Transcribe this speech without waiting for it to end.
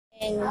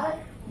And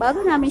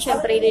bago namin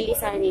syempre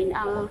lilisanin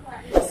ang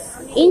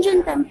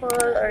Indian temple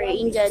or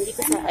Indian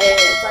dito sa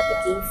Batu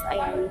Cave.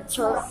 Ayan.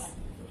 So,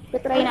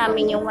 try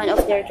namin yung one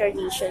of their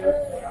tradition.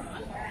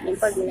 Yung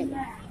paglalagay.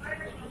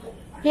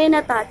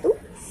 Henna tattoo.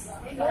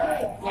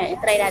 Ayan,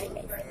 try natin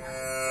guys.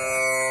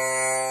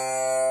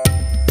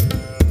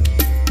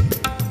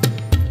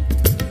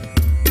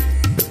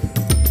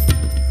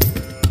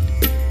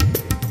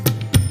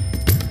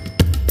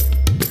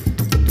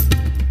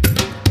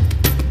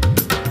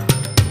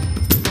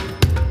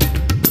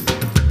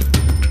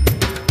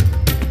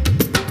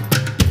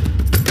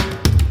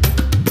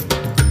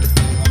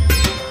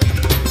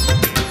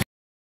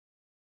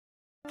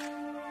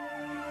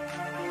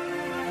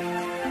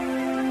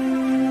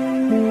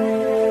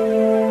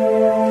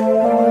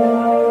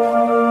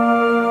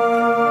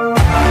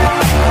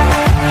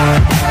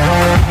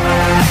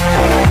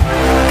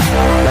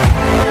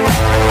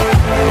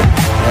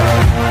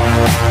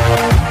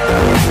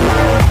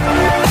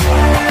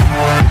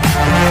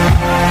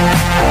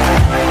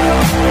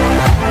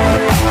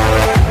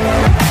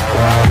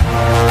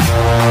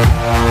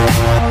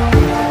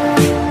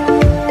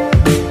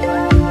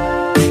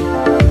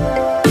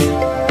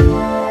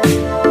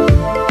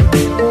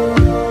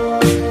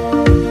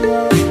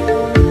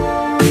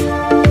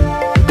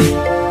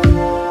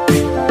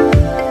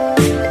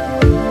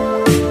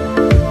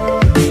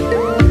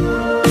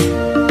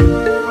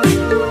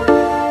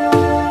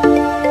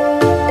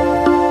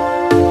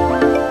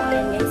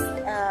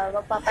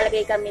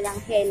 Magpapalagay kami ng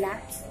henna.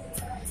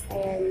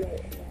 Ayan.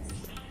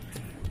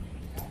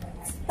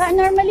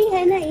 Normally,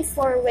 henna is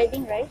for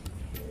wedding, right?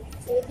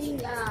 Wedding,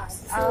 yeah.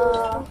 So,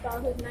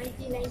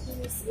 2019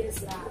 years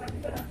lah.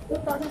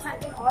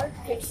 2019 all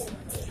fashion.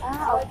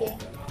 Okay.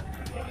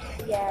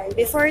 Yeah,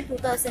 before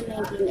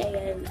 2019,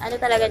 ayan. Ano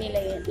talaga nila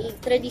yun?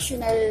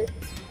 Traditional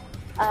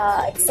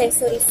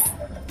accessories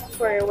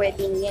for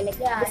wedding. Yan,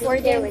 yeah, before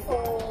their wedding.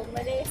 For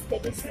Malay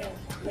traditional.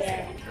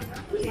 Yeah.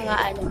 Mga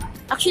ano.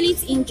 Actually,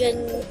 it's Indian,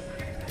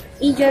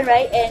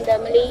 right? And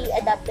Malay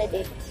adapted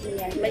it.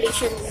 Yan.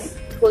 Malaysian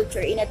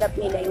culture, inadapt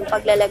nila yung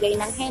paglalagay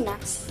ng henna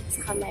sa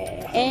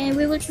kamay. And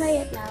we will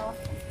try it now.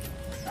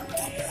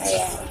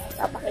 Ayan.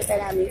 Papakita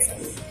namin sa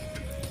inyo.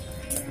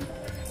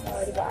 So,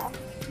 diba?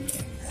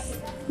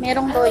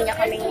 Merong donya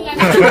kaming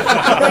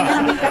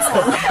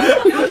kasama.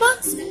 Yung box!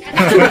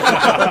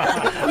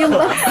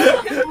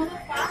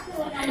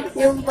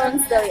 Yung box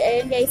daw.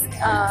 Ayan guys,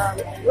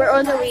 we're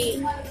on the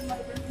way.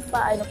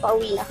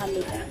 Pauwi na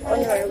kami.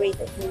 On our way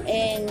to home.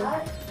 And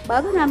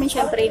bago namin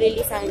syempre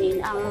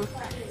lilisanin ang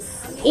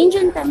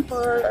Indian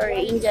temple or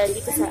Indian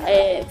dito sa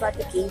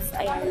Batu Cave.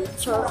 Ayan.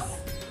 So,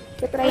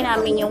 try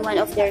namin yung one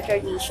of their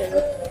tradition.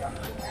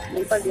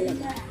 Yung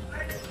paglalagay.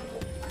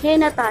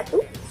 Henna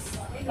tattoo.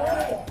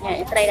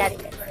 Ayan, try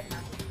natin.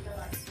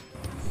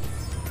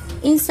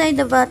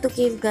 Inside the Batu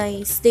Cave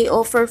guys, they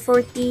offer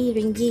 40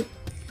 ringgit.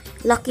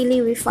 Luckily,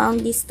 we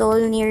found this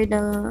stall near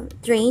the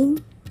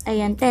train.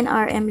 Ayan, 10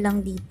 RM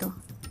lang dito.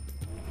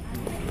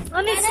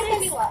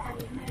 Honestly,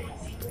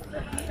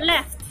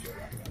 left.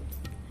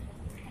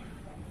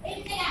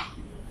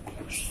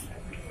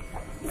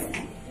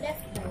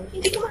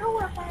 Hindi ko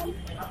mahawakan.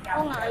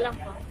 Oo nga, alam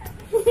ko.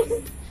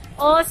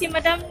 Si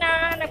madam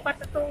na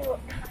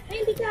nagpatato. Ay,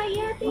 hindi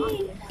kaya, te.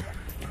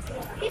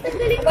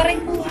 Itagaling pa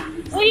rin mo.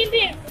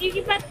 Hindi.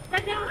 Ikipat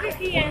tagang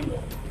kasi yan.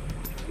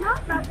 No,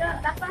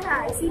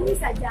 para. Sini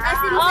saja.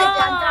 Sini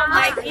saja. Oh,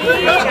 my God.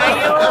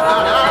 Ayo.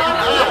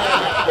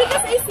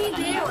 Because I see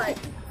there, what?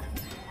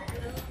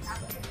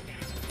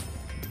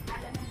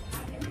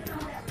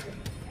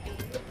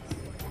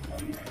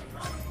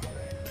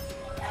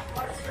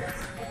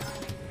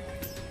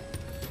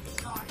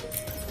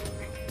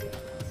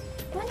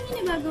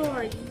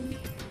 Nagagawa yun.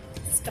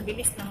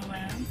 Kabilis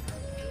naman.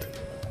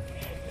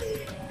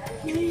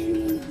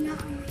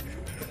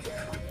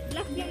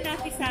 Black yung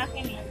dati sa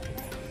akin eh.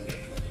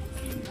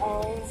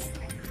 Oh.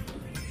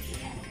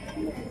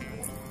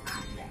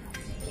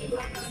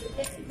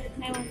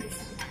 I want this.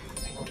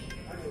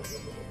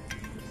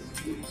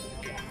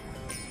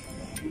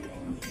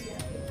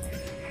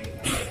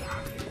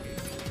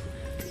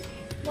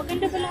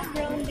 Maganda pala ang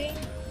brown din.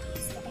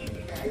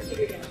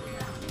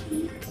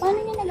 Paano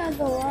niya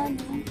nagagawa,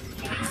 no?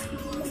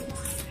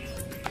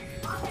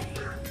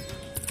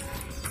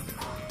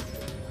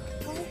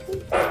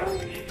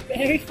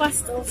 Very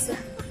fast also.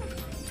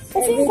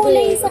 Kasi yung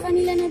kulay sa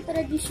kanila ng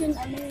tradition,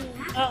 ano eh.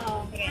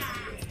 Oo,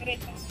 red.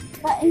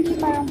 Hindi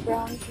parang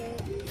brown siya.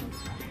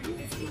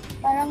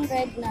 Parang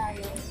red na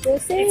yun. So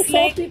say it's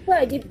like people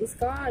I give this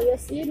car.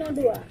 Yes, you know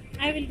do what?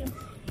 I will do.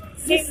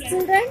 This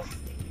children?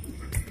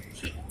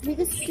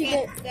 Because she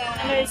get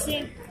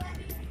nursing.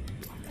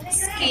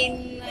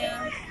 Skin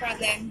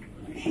problem.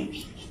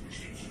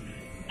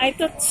 I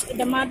thought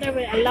the mother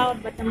will allow,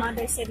 but the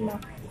mother said no.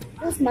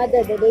 Who's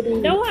mother? The baby?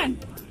 The one.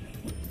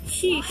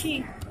 She.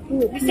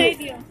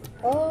 Beside you.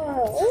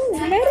 Oh,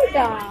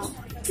 Merida.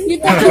 You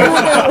talk to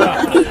mother.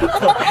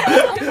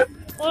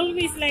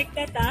 Always like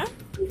that, huh?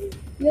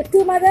 You're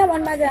two mother,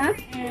 one mother, huh?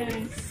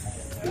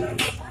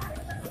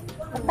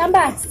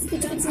 Tambah,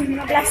 sikit-sikit sa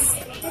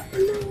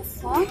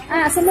 15. Oh?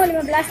 Ah, semua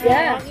 15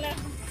 ya.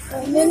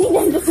 Ini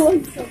dan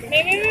doon.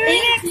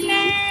 Relax.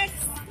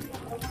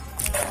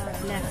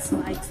 Relax, so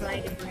I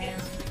try the ground.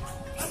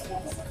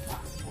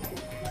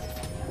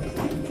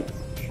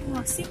 Oh,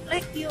 seems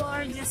like you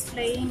are just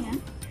playing, huh?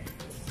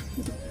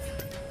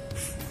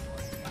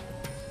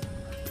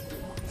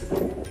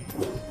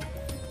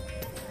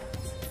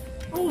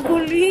 Ang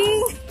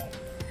galing!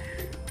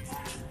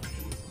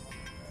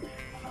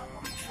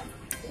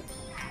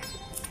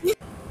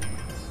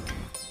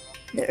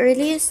 The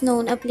earliest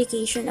known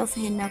application of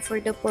henna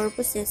for the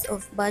purposes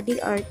of body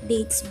art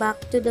dates back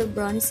to the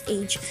Bronze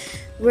Age,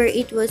 where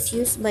it was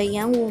used by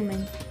young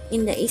women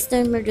in the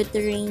Eastern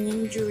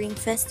Mediterranean during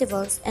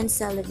festivals and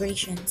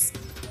celebrations.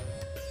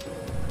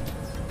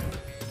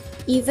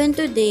 Even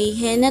today,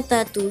 henna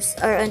tattoos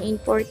are an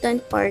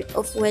important part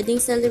of wedding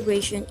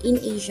celebration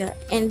in Asia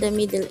and the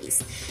Middle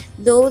East,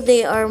 though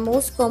they are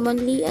most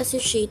commonly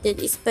associated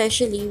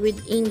especially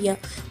with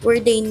India, where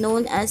they are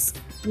known as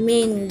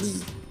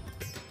mehndi.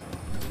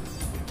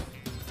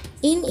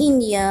 In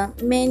India,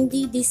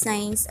 mehndi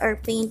designs are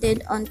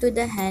painted onto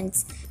the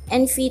hands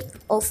and feet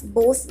of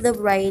both the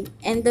bride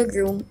and the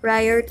groom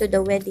prior to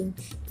the wedding.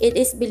 It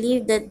is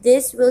believed that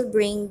this will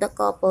bring the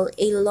couple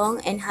a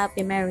long and happy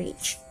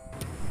marriage.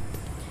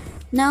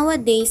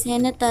 Nowadays,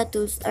 henna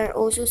tattoos are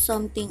also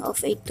something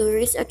of a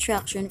tourist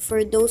attraction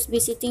for those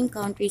visiting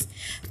countries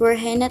where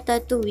henna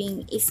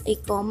tattooing is a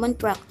common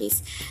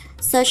practice,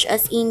 such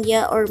as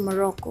India or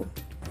Morocco.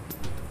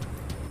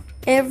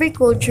 Every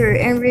culture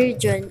and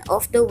region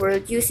of the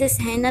world uses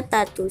henna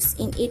tattoos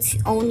in its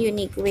own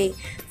unique way.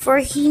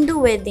 For Hindu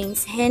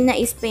weddings, henna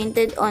is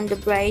painted on the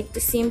bride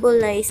to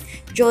symbolize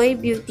joy,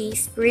 beauty,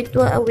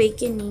 spiritual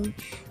awakening,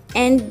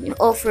 and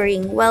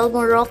offering, while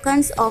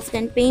Moroccans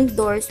often paint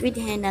doors with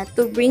henna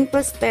to bring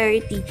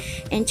prosperity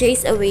and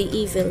chase away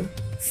evil.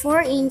 For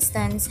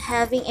instance,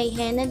 having a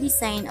henna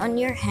design on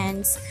your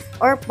hands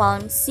or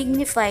palms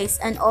signifies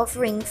an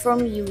offering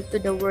from you to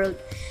the world.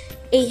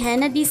 A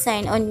henna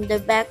design on the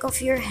back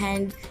of your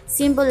hand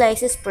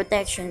symbolizes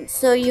protection,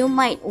 so you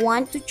might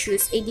want to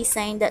choose a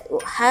design that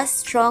has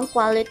strong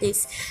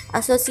qualities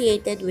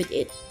associated with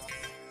it.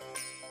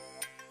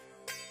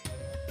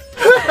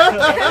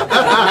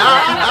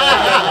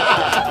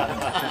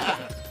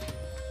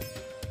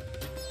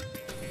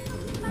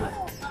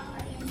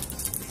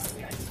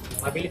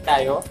 Mabili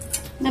tayo?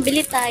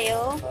 Nabili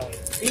tayo.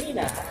 Pili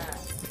na.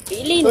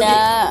 Pili na.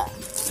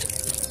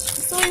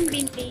 Gusto ko yung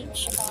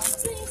vintage.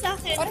 Gusto niyo sa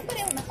akin? Parang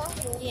pareho na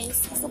tayo.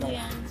 Yes, gusto ko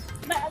yan.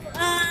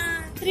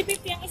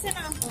 350 ang isa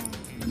na ako.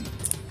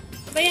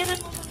 Bayaran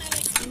mo muna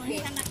lang.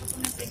 Mahihanak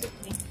ako ng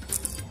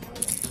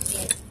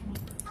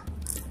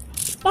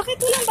 350.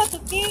 Bakit walang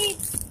Batu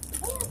cakes?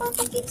 Ay,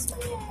 Batu cakes pa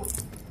yan.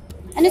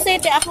 Ano sa'yo,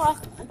 te?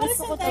 Ako Para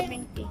gusto ko saan to tayo?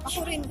 vintage.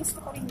 Ako rin,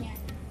 gusto ko rin yan.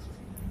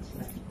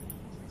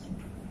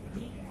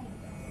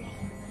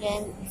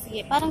 Yan.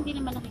 Sige, parang di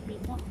naman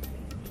nakikita.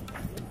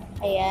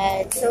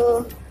 Ayan.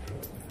 So,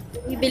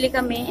 bibili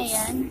kami.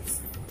 Ayan.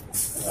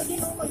 Hindi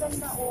mo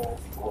maganda o.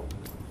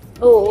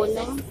 Oo,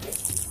 no?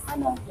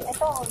 Ano?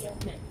 Ito o yun.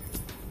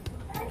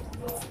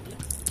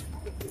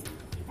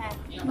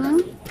 Hmm?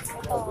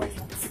 Ito o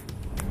yun.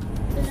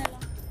 Ito na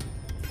lang.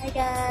 Hi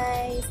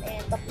guys!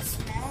 Ayan, tapos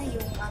na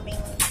yung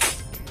aming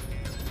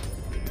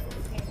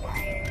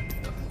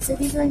so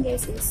this one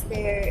guys is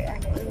their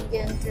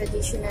Indian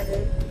traditional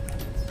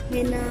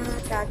henna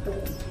tattoo.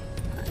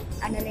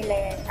 Ano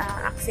nila yan,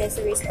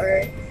 accessories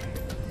or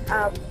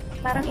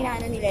parang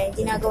inaano nila yan,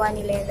 ginagawa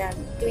nila yan lang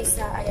twist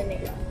sa ano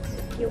nila,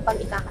 yung pag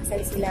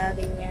ikakasal sila,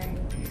 ganyan.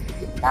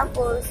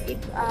 Tapos,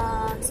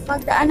 sa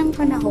pagdaan ng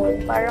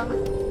panahon, parang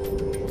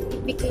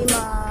it became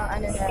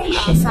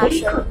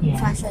fashion na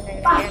nila.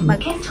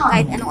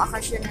 Kahit anong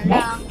occasion na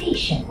lang,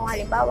 kung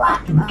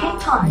halimbawa,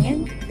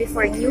 ayan,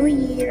 before New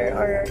Year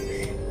or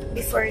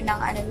before ng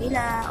ano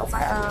nila,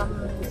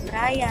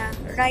 Raya.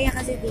 Raya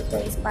kasi dito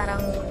is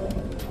parang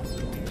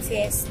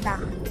fiesta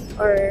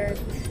or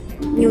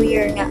New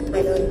Year nga,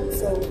 gano'n.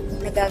 So,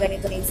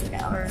 nagaganito rin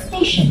sila.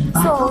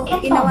 So,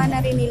 ginawa na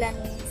rin nila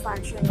ng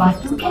fashion sa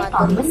mga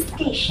turista.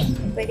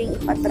 Pwedeng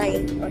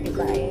ipatry. O,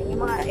 diba? Ayan.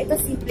 Yung mga, ito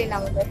simple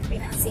lang. Ito,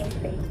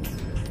 pinaka-simple.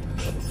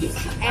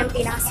 Ayan,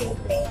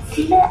 pinaka-simple.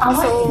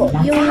 So,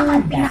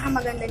 yung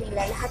pinakamaganda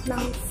nila, lahat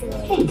ng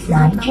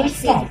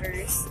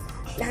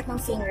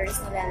fingers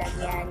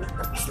nilalagyan.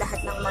 Tapos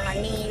lahat ng mga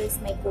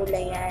nails, may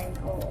kulay yan.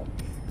 O,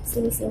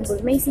 sinisimbol.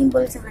 May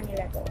symbol sa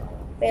kanila to.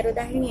 Pero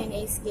dahil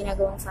ngayon is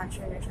ginagawang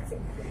fashion na siya.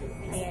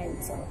 Ayan,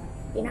 so,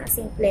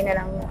 pinaka-simple na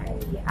lang.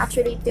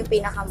 Actually, ito yung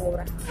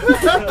pinakamura.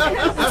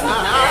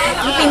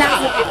 Yung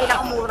pinaka-simple,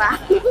 pinakamura.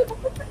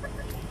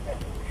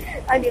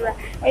 Diba?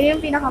 Ayun yung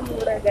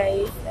pinakamura,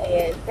 guys.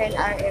 Ayan, 10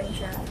 RM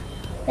siya.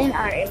 10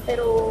 RM,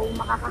 pero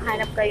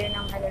makakahanap kayo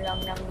ng ano lang,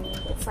 ng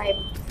 5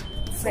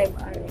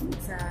 RM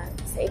sa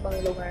ibang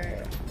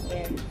lugar.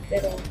 Ayan,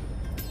 pero,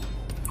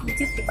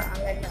 cute, diba?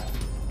 Ang ganda.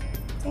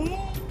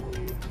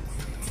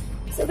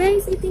 So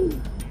guys, I think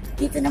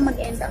dito na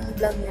mag-end ang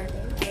vlog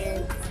natin.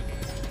 And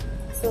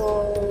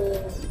so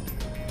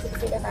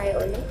Kita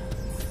tayo ulit.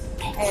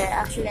 Ayan,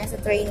 actually, nasa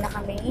train na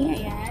kami.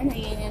 Ayan yung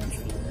train.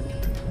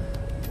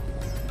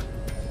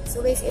 So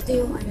guys,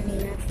 ito yung ano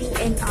nila,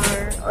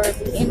 PNR or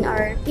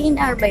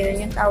PNR ba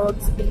yun yung tawag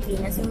sa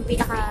Pilipinas? Yung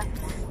pinaka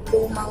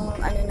lumang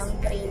ano ng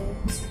train.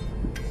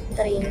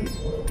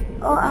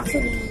 Oh,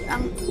 actually,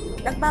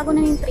 nagbago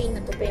na yung train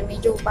na to, pero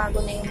medyo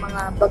bago na yung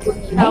mga bago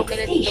nila. Tawag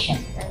nila dito,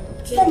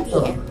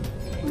 KTM.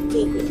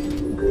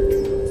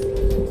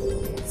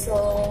 So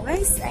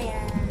guys,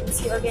 ayan.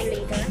 See you again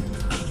later.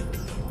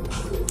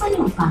 Bye!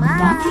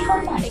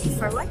 Thank you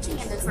for watching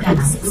and don't forget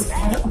to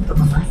subscribe.